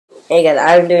Hey guys,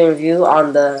 I'm doing a review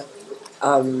on the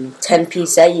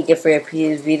 10-piece set you get for your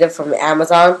PS Vita from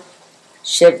Amazon,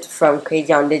 shipped from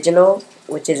Crazy on Digital,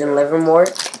 which is in Livermore.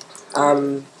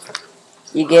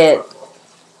 You get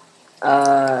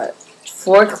You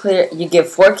get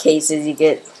 4 cases. You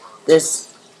get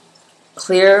this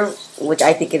clear, which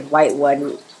I think is white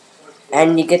one,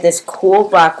 and you get this cool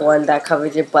black one that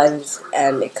covers your buttons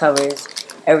and it covers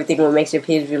everything what makes your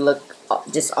PS Vita look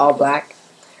just all black.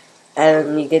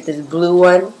 And you get this blue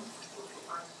one.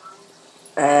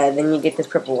 Then you get this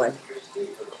purple one.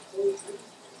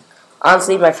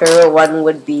 Honestly, my favorite one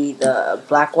would be the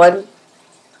black one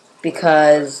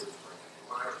because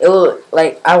it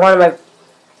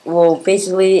will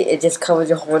basically it just covers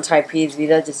your whole entire PS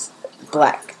Vita just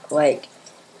black. Like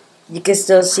you can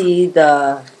still see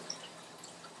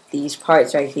these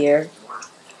parts right here.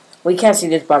 We can't see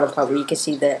this bottom part, but you can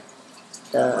see the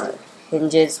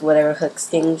hinges, whatever hooks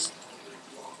things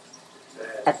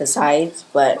at the sides.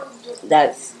 But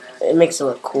it makes it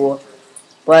look cool.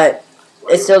 But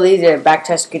it still leaves your back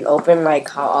touchscreen open like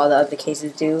how all the other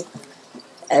cases do.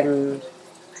 And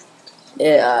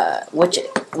what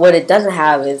it doesn't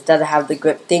have is doesn't have the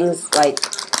grip things like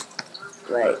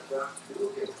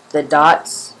the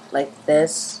dots like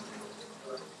this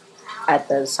at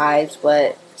the sides,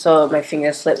 but so my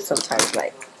finger slips sometimes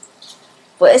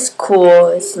but it's cool,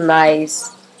 it's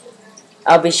nice.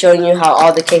 I'll be showing you how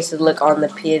all the cases look on the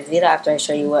PS Vita after I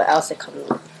show you what else it comes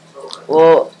with.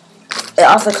 Well, it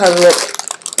also comes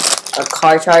with a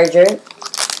car charger, the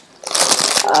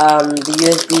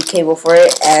USB cable for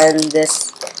it, and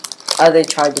this other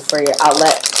charger for your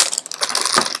outlet.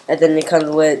 And then it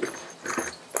comes with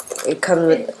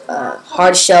a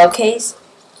hard shell case,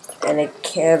 and it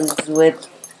comes with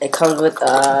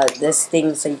this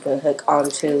thing so you can hook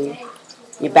onto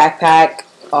your backpack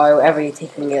or wherever you're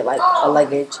taking it, like a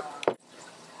luggage.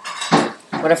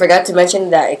 But I forgot to mention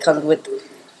that it comes with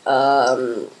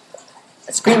a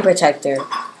screen protector.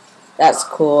 That's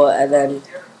cool. And then,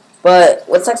 but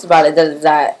what sucks about it is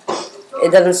that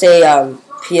it doesn't say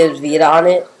PS Vita on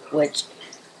it, which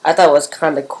I thought was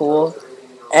kind of cool.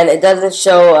 And it doesn't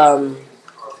show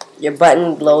your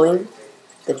button glowing,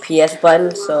 the PS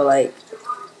button. So like,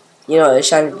 you know, it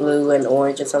shines blue and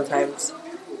orange sometimes.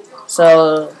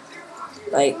 So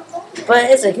like, but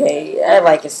it's okay. I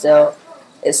like it still.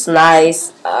 It's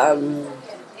nice.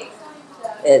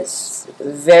 It's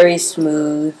very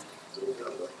smooth.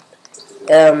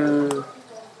 It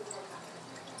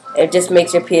just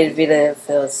makes your PS Vita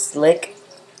feel slick,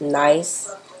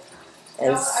 nice,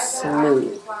 and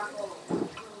smooth.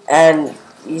 And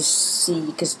you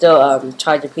can still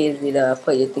charge your PS Vita,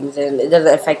 put your things in. It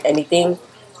doesn't affect anything.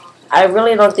 I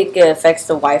really don't think it affects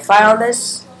the Wi-Fi on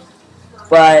this,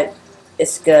 but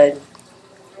it's good.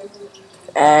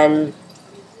 And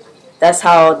that's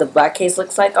how the black case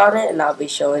looks like on it, and I'll be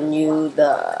showing you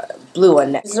the blue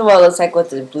one next. This is what it looks like with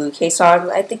the blue case on.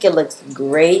 I think it looks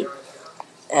great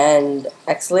and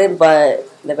excellent, but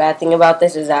the bad thing about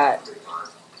this is that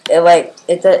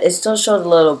it still shows a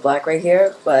little black right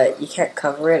here, but you can't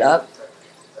cover it up.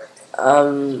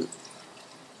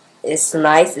 It's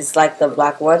nice. It's like the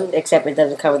black one, except it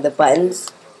doesn't cover the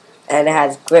buttons, and it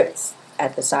has grips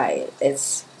at the side.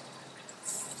 It's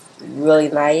really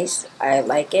nice. I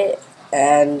like it,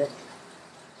 and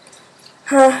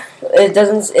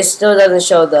it still doesn't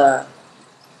show the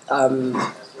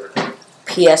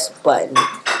PS button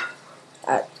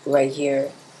right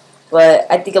here, but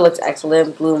I think it looks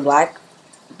excellent. Blue and black.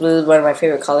 Blue is one of my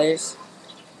favorite colors,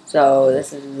 so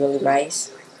this is really nice.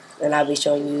 And I'll be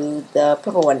showing you the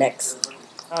purple one next.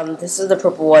 This is the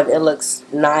purple one. It looks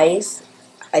nice.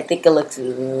 I think it looks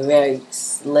very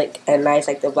slick and nice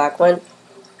like the black one.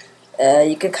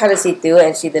 You can kind of see through it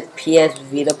and see the PS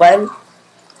Vita button.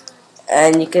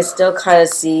 And you can still kind of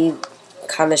see,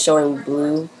 kind of showing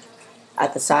blue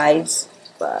at the sides,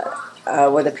 but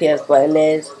where the PS button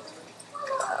is.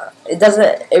 It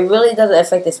really doesn't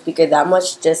affect the speaker that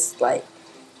much, just like,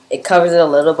 it covers it a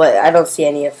little, but I don't see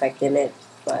any effect in it.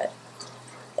 But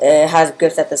it has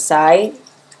grips at the side,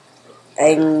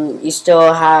 and you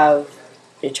still have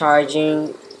your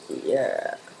charging,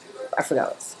 I forgot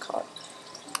what it's called,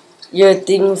 your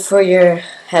thing for your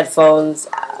headphones,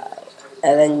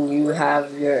 and then you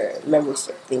have your memory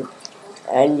stick thing,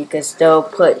 and you can still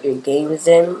put your games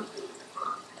in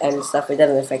and stuff. It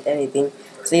doesn't affect anything,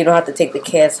 so you don't have to take the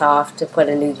case off to put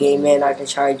a new game in or to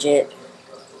charge it,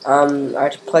 or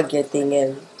to plug your thing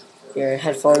in, your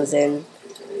headphones in.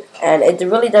 And it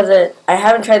really doesn't. I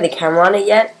haven't tried the camera on it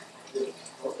yet,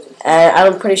 and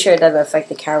I'm pretty sure it doesn't affect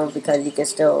the camera because you can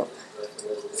still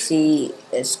see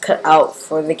it's cut out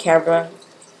for the camera.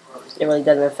 It really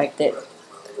doesn't affect it.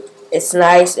 It's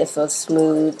nice. It feels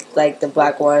smooth like the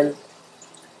black one,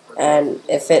 and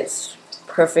it fits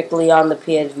perfectly on the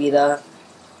PS Vita.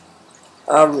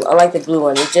 I like the blue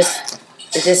one. It just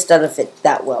doesn't fit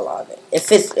that well on it. It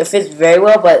fits very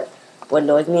well, but what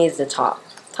annoys me is the top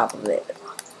of it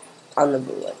on the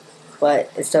blue one.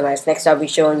 But it's still nice. Next, I'll be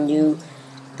showing you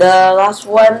the last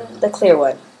one, the clear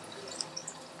one.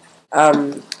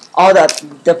 All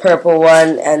the purple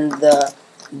one and the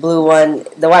blue one.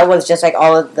 The white one's just like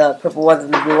all of the purple ones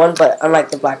and the blue one, but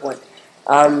unlike the black one.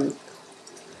 Um,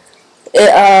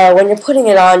 when you're putting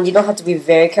it on, you don't have to be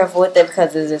very careful with it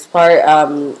because of this part.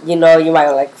 You know, you might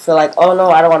like feel like, oh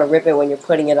no, I don't want to rip it when you're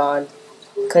putting it on,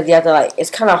 because you have to like. It's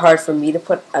kind of hard for me to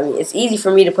put. I mean, it's easy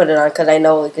for me to put it on because I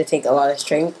know it could take a lot of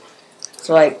strength.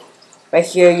 So like, right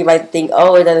here, you might think,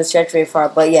 oh, it doesn't stretch very far,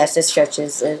 but yes, it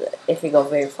stretches if you go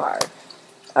very far.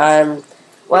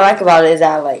 What I like about it is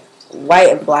that like white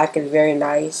and black is very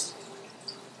nice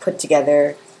put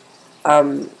together.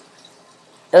 It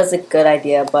was a good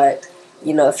idea, but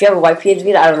you know, if you have a white PS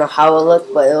Vita, I don't know how it'll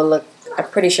look, but it'll look. I'm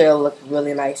pretty sure it'll look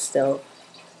really nice still.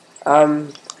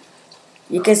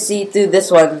 You can see through this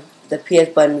one the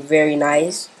PS button very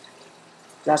nice.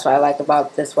 That's what I like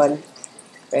about this one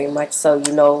very much. So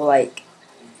you know, like,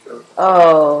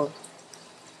 oh,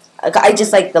 I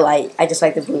just like the light. I just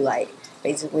like the blue light,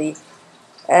 basically.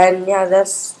 And yeah,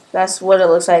 that's what it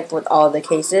looks like with all the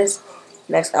cases.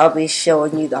 Next, I'll be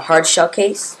showing you the hard shell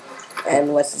case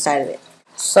and what's inside of it.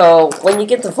 So when you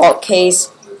get the vault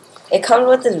case, it comes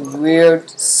with this weird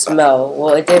smell.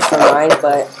 Well, it did for mine,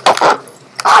 but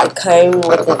it came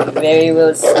with a very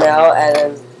weird smell. And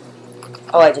then,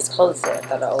 oh, I just closed it. I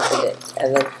thought I opened it.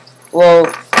 And then, well,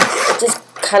 it just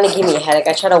kind of gave me a headache.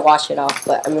 I tried to wash it off,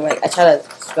 but I mean, like, I tried to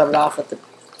scrub it off with the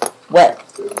wet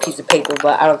piece of paper,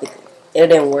 but I don't think it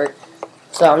didn't work.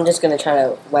 So I'm just gonna try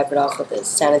to wipe it off with a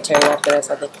sanitary napkin or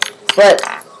something. But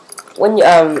when you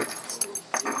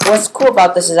what's cool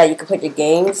about this is that you can put your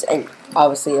games, and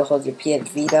obviously it holds your PS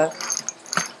Vita.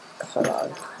 Hold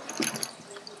on.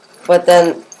 But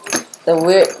then the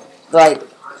weird, like,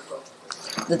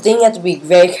 the thing you have to be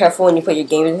very careful when you put your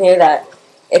games in here, that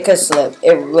it could slip.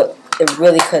 It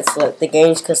really could slip. The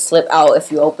games could slip out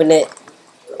if you open it,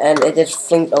 and it just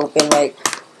flings open. Like,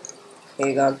 here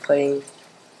you go. I'm putting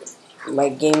my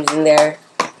games in there.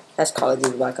 That's Call of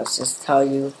Duty Black Ops. Just tell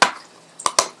you.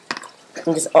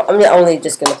 I'm only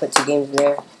just gonna put 2 games in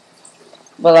there.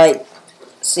 But like,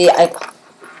 see,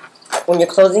 when you're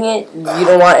closing it, you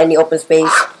don't want any open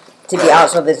space to be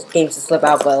out so this games to slip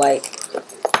out. But like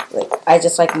I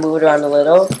just like move it around a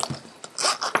little.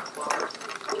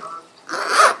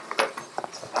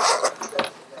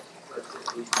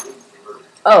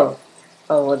 Oh,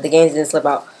 well, the games didn't slip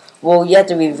out. Well, you have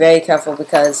to be very careful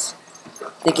because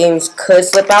the games could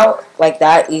slip out like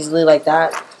that, easily like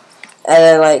that, and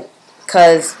then like,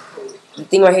 cause the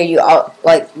thing right here,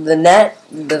 like the net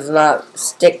does not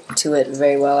stick to it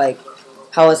very well, like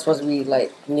how it's supposed to be,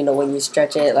 like, you know, when you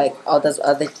stretch it, like all those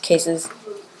other cases.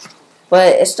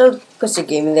 But it still puts the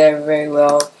game in there very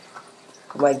well.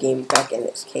 Put my game back in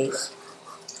its case.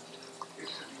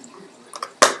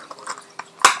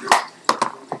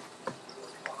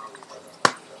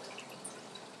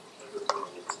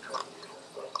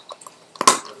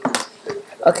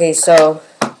 Okay, so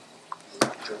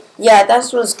yeah,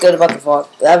 that's what's good about the vault.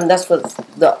 I mean, that's what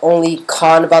the only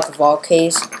con about the vault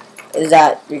case is,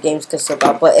 that your games can slip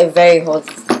out. But it very holds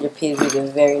your PS Vita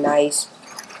very nice.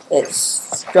 It's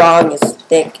strong. It's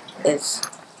thick. It's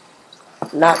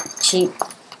not cheap.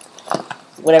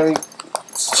 Whatever,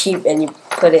 it's cheap, and you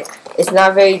put it. It's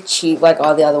not very cheap like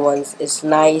all the other ones. It's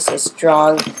nice. It's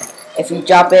strong. If you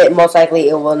drop it, most likely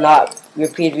it will not. Your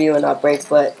PS Vita will not break.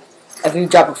 But if you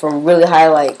drop it from really high,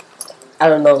 like, I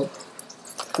don't know,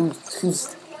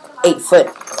 who's 8 foot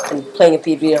and playing a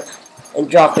PS Vita and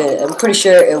drop it, I'm pretty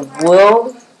sure it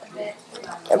will.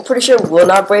 I'm pretty sure it will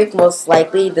not break. Most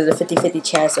likely, there's a 50-50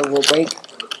 chance it will break.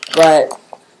 But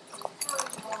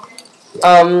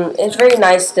it's very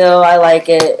nice still. I like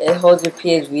it. It holds your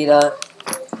PS Vita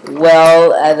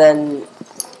well, and then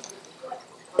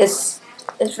it's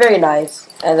very nice.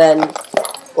 And then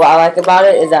what I like about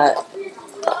it is that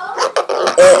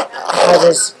it has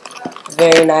this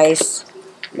very nice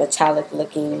metallic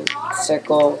looking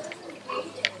circle.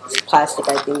 It's plastic,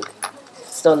 I think.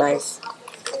 Still nice.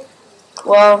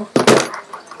 Well,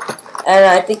 and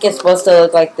I think it's supposed to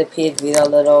look like the PS Vita a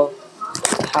little,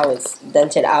 how it's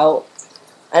dented out.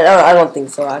 I don't think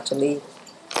so, actually.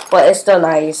 But it's still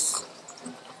nice.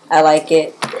 I like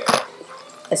it.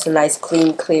 It's a nice,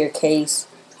 clean, clear case.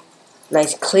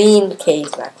 Nice, clean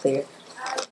case, not clear.